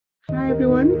Hi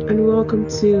everyone and welcome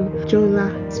to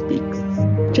Jola Speaks.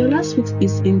 Jola Speaks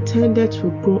is intended to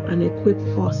grow and equip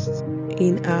us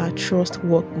in our trust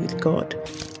walk with God.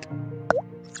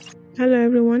 Hello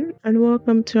everyone and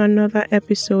welcome to another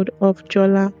episode of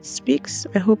Jola Speaks.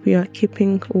 I hope you are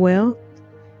keeping well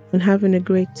and having a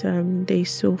great day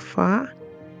so far.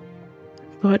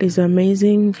 God is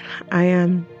amazing. I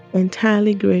am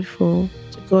entirely grateful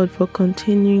to God for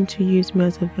continuing to use me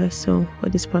as a vessel for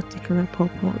this particular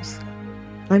purpose.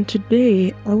 And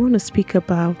today I want to speak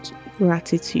about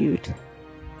gratitude.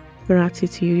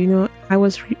 Gratitude. I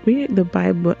was reading the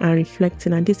Bible and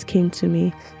reflecting, and this came to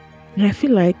me. And I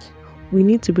feel like we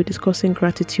need to be discussing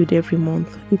gratitude every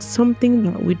month. It's something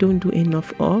that we don't do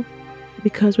enough of,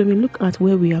 because when we look at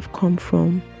where we have come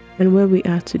from and where we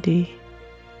are today,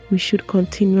 we should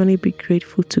continually be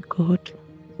grateful to God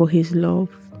for His love,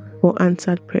 for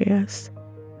answered prayers,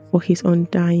 for His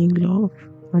undying love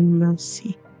and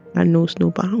mercy that knows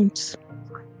no bounds.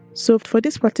 So for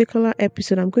this particular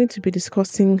episode, I'm going to be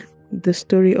discussing the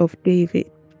story of David,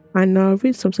 and I'll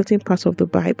read some certain parts of the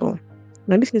Bible.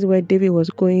 Now this is where David was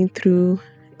going through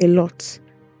a lot,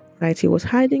 right? He was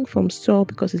hiding from Saul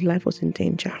because his life was in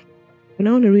danger. And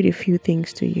I want to read a few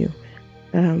things to you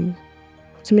to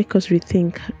make us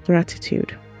rethink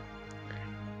gratitude.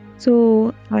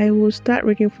 So I will start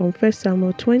reading from 1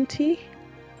 Samuel 20,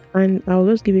 and I'll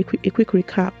just give a quick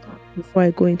recap before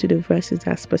I go into the verses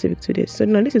that are specific to this. So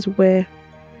now this is where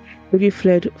David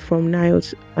fled from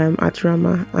Naioth at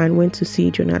Ramah and went to see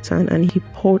Jonathan, and he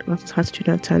poured out his heart to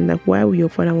Jonathan, like, why will your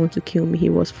father want to kill me? He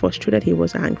was frustrated, he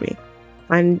was angry.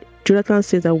 And Jonathan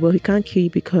says that, well, he can't kill you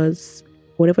because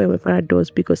whatever my father does,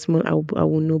 big or small, I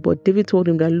will know. But David told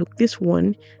him that, look, this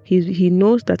one, he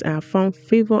knows that I have found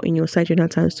favor in your sight,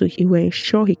 Jonathan, so he will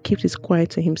ensure he keeps his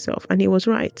quiet to himself. And he was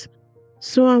right.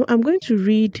 So I'm going to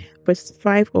read verse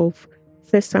 5 of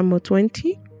 1 Samuel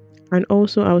 20, and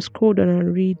also I'll scroll down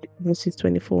and read verses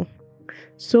 24.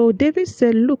 So David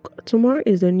said, look, tomorrow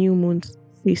is the new moon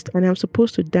feast, and I'm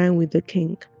supposed to dine with the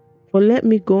king. But let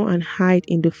me go and hide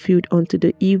in the field until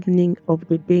the evening of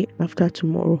the day after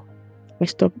tomorrow. I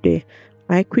stopped there.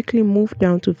 I quickly moved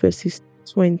down to verses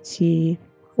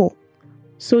 24.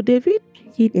 So David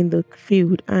hid in the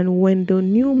field, and when the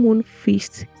new moon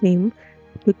feast came,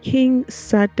 the king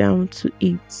sat down to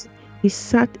eat. He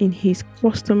sat in his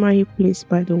customary place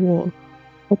by the wall,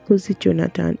 opposite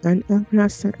Jonathan, and Abner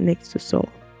sat next to Saul.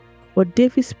 But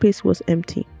David's place was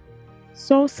empty.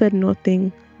 Saul said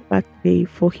nothing that day,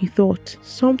 for he thought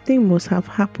something must have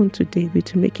happened to David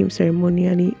to make him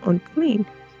ceremonially unclean.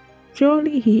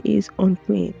 Surely he is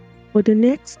unclean. But the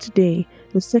next day,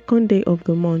 the second day of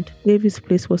the month, David's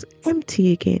place was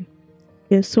empty again.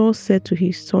 Then Saul said to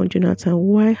his son Jonathan,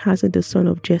 why hasn't the son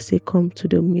of Jesse come to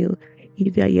the meal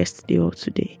either yesterday or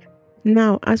today?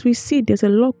 Now, as we see, there's a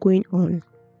lot going on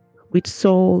with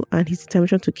Saul and his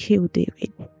determination to kill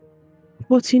David.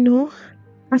 But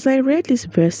as I read these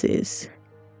verses,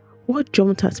 what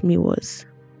jumped at me was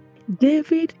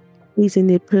David is in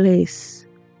a place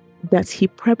that he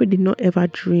probably did not ever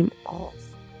dream of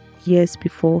years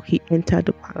before he entered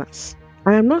the palace.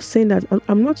 I am not saying that,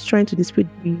 I'm not trying to dispute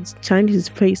these challenges he's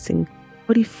facing,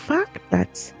 but the fact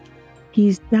that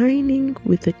he's dining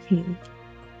with the king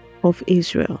of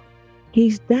Israel,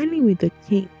 he's dining with the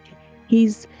king,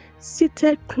 he's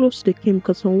seated close to the king,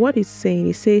 because from what he's saying,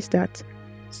 he says that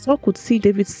Saul could see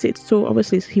David sit, so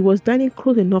obviously he was dining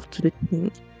close enough to the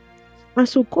king. And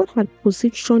so God had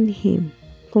positioned him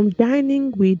from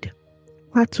dining with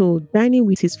cattle, dining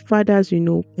with his father's,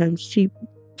 sheep,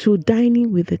 to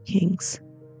dining with the kings.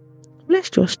 Let's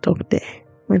just stop there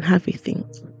and have a think.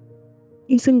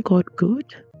 Isn't God good?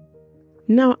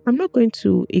 Now, I'm not going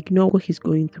to ignore what he's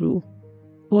going through,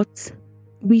 but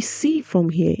we see from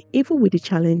here, even with the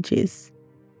challenges,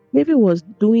 David was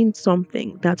doing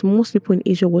something that most people in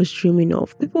Israel was dreaming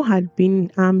of. People had been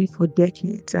in army for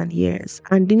decades and years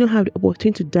and did not have the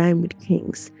opportunity to dine with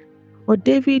kings. But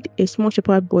David, a small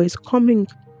shepherd boy, is coming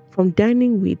from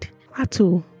dining with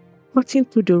cattle, cutting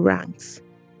through the ranks,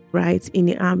 right, in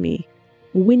the army,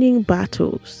 winning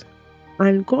battles,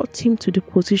 and got him to the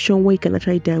position where he can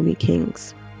actually dine with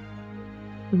kings.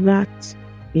 That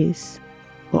is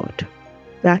God.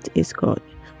 That is God.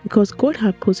 Because God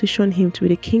had positioned him to be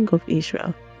the king of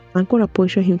Israel, and God had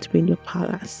positioned him to be in the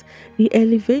palace. The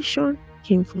elevation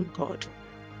came from God.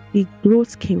 The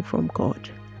growth came from God.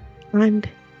 And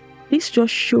this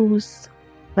just shows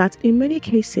that in many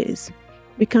cases,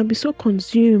 we can be so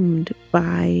consumed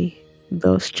by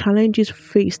those challenges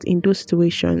faced in those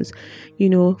situations.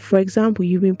 For example,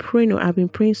 you've been praying, or I've been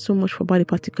praying so much for about a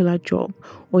particular job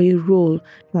or a role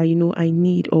that I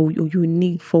need, or you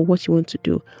need for what you want to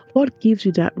do. God gives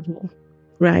you that role,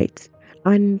 right?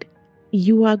 And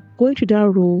you are going to that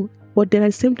role, but then at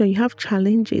the same time you have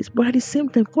challenges. But at the same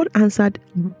time, God answered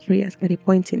prayers at a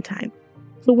point in time.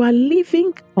 So we're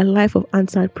living a life of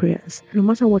answered prayers, no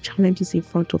matter what challenge is in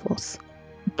front of us.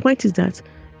 The point is that,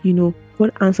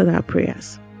 God answered our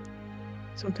prayers.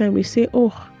 Sometimes we say,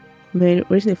 oh, man,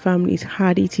 raising a family is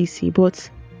hard, etc. But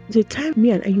the time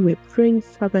me and you were praying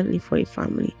fervently for a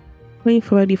family, praying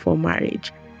fervently for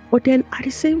marriage. But then at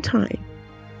the same time,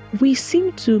 we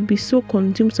seem to be so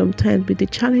consumed sometimes with the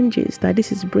challenges that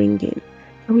this is bringing,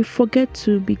 and we forget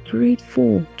to be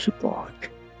grateful to God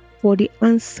for the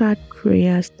answered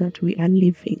prayers that we are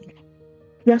living.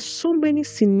 There are so many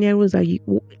scenarios that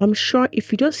I'm sure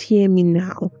if you just hear me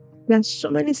now, there are so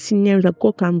many scenarios that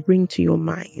God can bring to your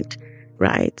mind,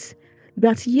 right?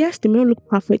 That yes, they may not look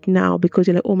perfect now because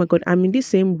you're like, oh my God, I'm in this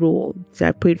same role that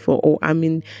I prayed for, or I'm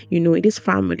in this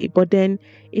family. But then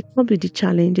it comes with the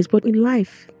challenges. But in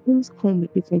life, things come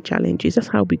with different challenges. That's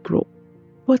how we grow.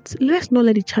 But let's not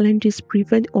let the challenges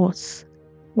prevent us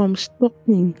from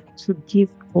stopping to give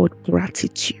God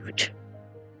gratitude.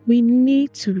 We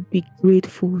need to be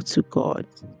grateful to God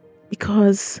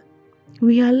because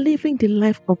we are living the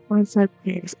life of answered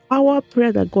prayers. Our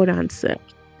prayer that God answered.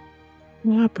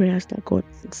 Our prayers that God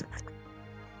answered.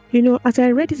 As I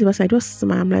read this verse, I just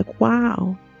smiled. I'm like,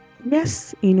 wow.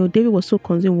 Yes, David was so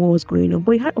concerned what was going on,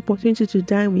 but he had opportunity to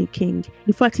die with king.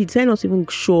 In fact, he did not even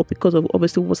show up because of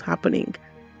obviously what was happening.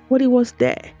 But he was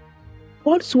there.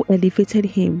 God so elevated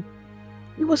him.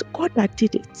 It was God that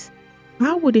did it.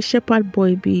 How would a shepherd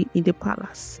boy be in the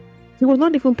palace? He was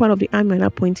not even part of the army at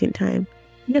that point in time.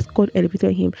 Yes, God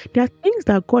elevated him. There are things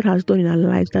that God has done in our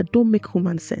lives that don't make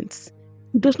human sense.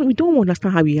 We don't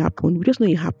understand how it happened. We just know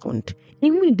it happened.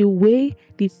 Even in the way,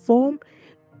 the form,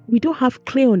 we don't have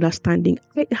clear understanding.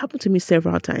 It happened to me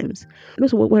several times.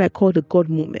 That's what I call the God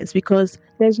moments, because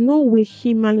there's no way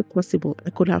humanly possible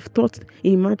I could have thought,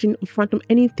 imagined, or phantom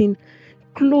anything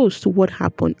close to what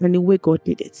happened and the way God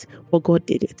did it, or God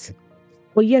did it.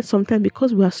 But yet sometimes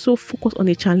because we are so focused on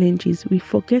the challenges, we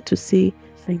forget to say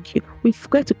thank you. We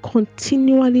forget to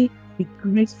continually be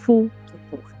grateful to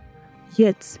God.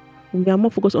 Yet we are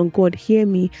more focused on God, hear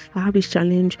me, I have this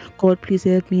challenge, God please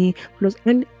help me.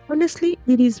 And honestly,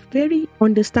 it is very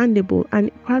understandable and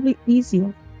probably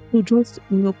easier to just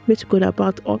pray to God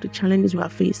about all the challenges we are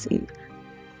facing.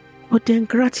 But then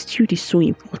gratitude is so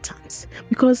important,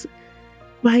 because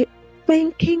by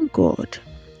thanking God,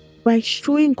 by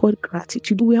showing God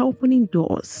gratitude, we are opening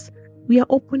doors. We are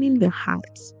opening the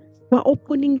hearts. We are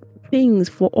opening things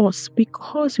for us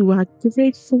because we are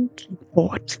grateful to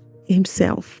God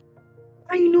Himself.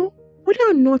 And whether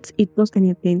or not it does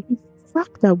anything, the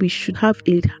fact that we should have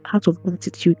a heart of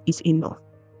gratitude is enough.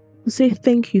 To say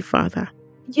thank you, Father.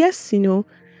 Yes, the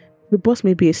boss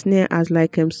may be a snare as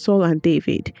like Saul and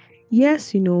David.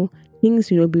 Yes, things,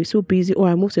 be so busy. Oh,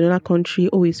 I moved to another country.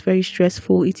 Oh, it's very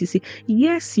stressful, etc.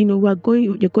 Yes, you're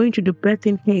going through the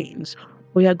birthing pains,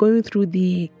 or you're going through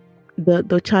the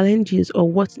challenges,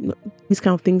 or what these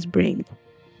kind of things bring.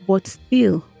 But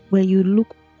still, when you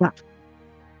look back,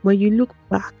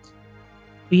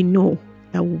 we know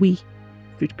that we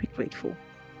should be grateful.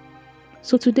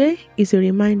 So today is a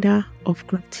reminder of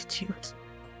gratitude.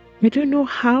 I don't know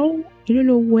how, I don't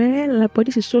know where, but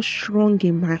this is so strong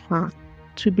in my heart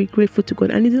to be grateful to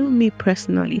God. And it's not me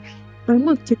personally. I'm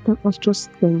not taking us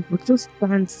just stand, but just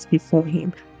stand before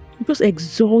Him. Just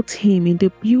exalt Him in the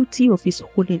beauty of His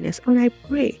holiness. And I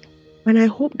pray, and I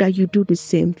hope that you do the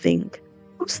same thing.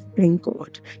 Just thank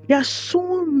God. There are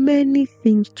so many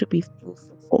things to be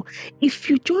thankful for. If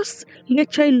you just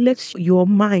literally let your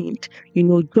mind,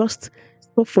 just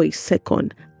stop for a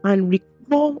second and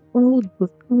recall all the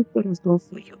things God has done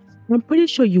for you, I'm pretty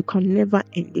sure you can never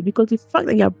end it, because the fact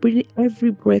that you are breathing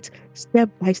every breath, step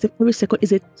by step, every second,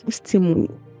 is a testimony.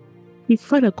 The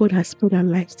fact that God has spared our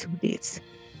lives to date.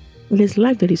 There's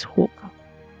life, that is hope.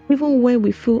 Even when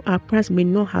we feel our prayers may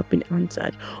not have been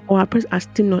answered, or our prayers are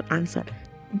still not answered,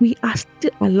 we are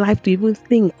still alive to even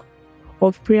think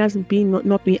of prayers being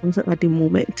not being answered at the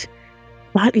moment.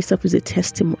 That itself is a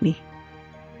testimony.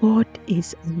 God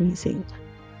is amazing.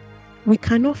 We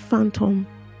cannot fathom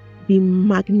the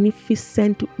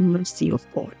magnificent mercy of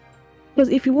God. Because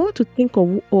if you want to think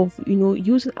of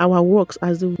using our works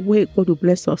as the way God will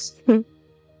bless us,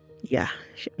 yeah,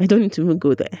 I don't need to even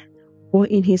go there. But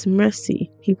in His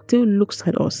mercy, He still looks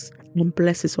at us and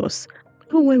blesses us.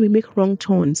 Even when we make wrong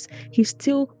turns, He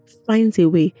still finds a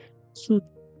way to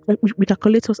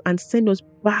recalculate us and send us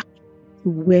back to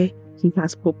where He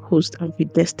has proposed and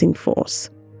predestined for us.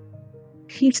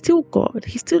 He's still God.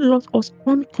 He still loves us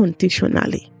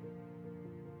unconditionally.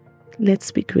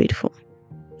 Let's be grateful.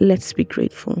 Let's be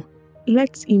grateful.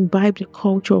 Let's imbibe the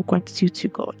culture of gratitude to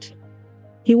God.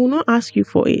 He will not ask you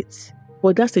for it,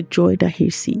 but that's the joy that He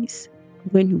sees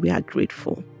when we are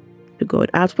grateful to God.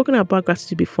 I've spoken about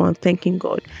gratitude before and thanking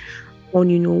God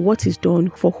on, what He's done,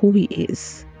 for who He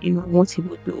is, what He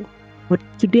will do. But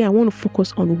today I want to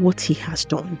focus on what He has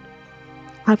done.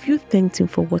 Have you thanked Him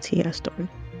for what He has done?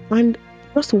 And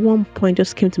just one point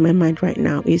just came to my mind right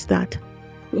now is that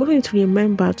we also need to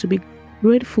remember to be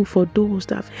grateful for those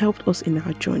that have helped us in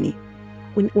our journey.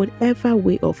 In whatever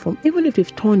way or form, even if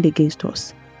they've turned against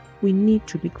us, we need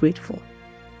to be grateful.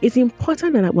 It's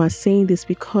important that we're saying this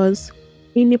because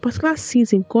in a particular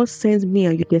season, God sends me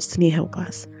and your destiny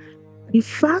helpers. The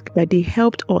fact that they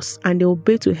helped us and they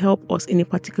obey to help us in a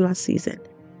particular season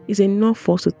is enough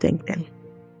for us to thank them.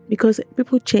 Because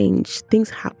people change, things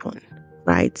happen,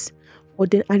 right?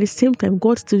 But then at the same time,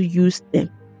 God still used them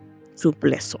to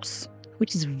bless us,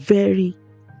 which is very,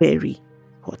 very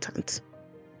important.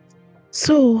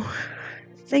 So,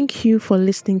 thank you for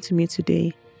listening to me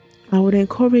today. I would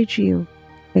encourage you,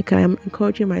 like I am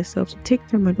encouraging myself, to take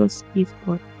time and just give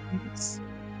God thanks.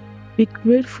 Be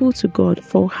grateful to God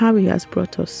for how He has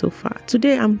brought us so far.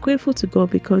 Today, I'm grateful to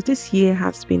God because this year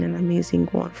has been an amazing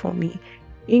one for me.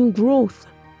 In growth,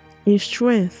 in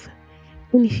strength,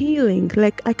 in healing.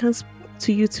 Like I can speak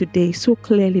to you today so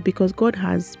clearly because God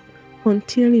has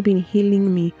continually been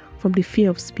healing me from the fear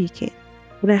of speaking.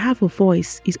 When I have a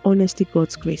voice, is honestly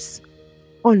God's grace.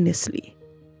 Honestly.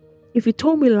 If you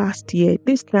told me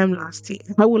this time last year,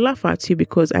 I would laugh at you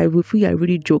because I would feel you're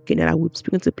really joking and I would be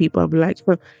speaking to people. I'd be like,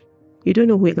 you don't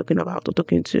know who you're talking about or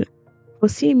talking to.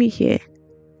 But seeing me here,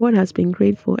 God has been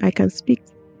grateful. I can speak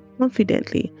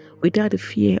confidently without the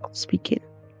fear of speaking.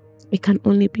 It can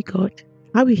only be God.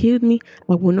 How He healed me,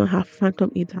 I will not have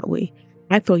fathomed it that way.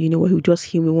 I thought, He would just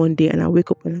heal me one day and I wake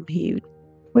up and I'm healed.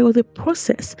 But it was a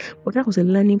process, but that was a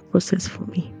learning process for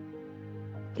me.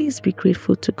 Please be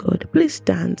grateful to God. Please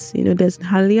dance. There's a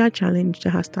Hallelujah challenge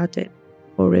that has started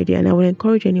already, and I would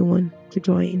encourage anyone to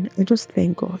join and just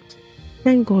thank God.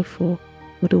 Thank God for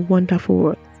the wonderful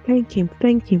work. Thank Him,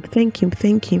 thank Him, thank Him,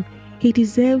 thank Him. He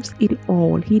deserves it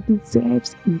all. He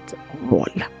deserves it all.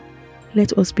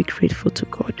 Let us be grateful to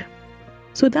God.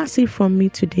 So that's it from me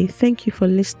today. Thank you for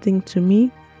listening to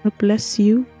me. God bless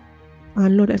you.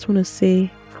 And Lord, I just want to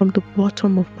say from the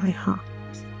bottom of my heart,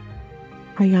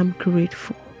 I am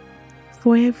grateful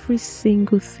for every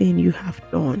single thing you have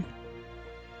done.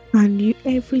 And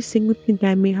every single thing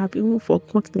that I may have even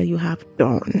forgotten that you have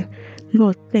done.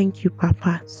 Lord, thank you,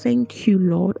 Papa. Thank you,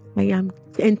 Lord. I am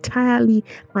entirely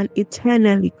and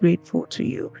eternally grateful to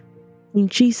you. In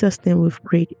Jesus' name we've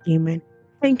prayed. Amen.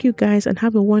 Thank you guys and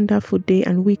have a wonderful day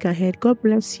and week ahead. God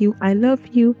bless you. I love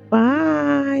you.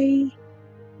 Bye.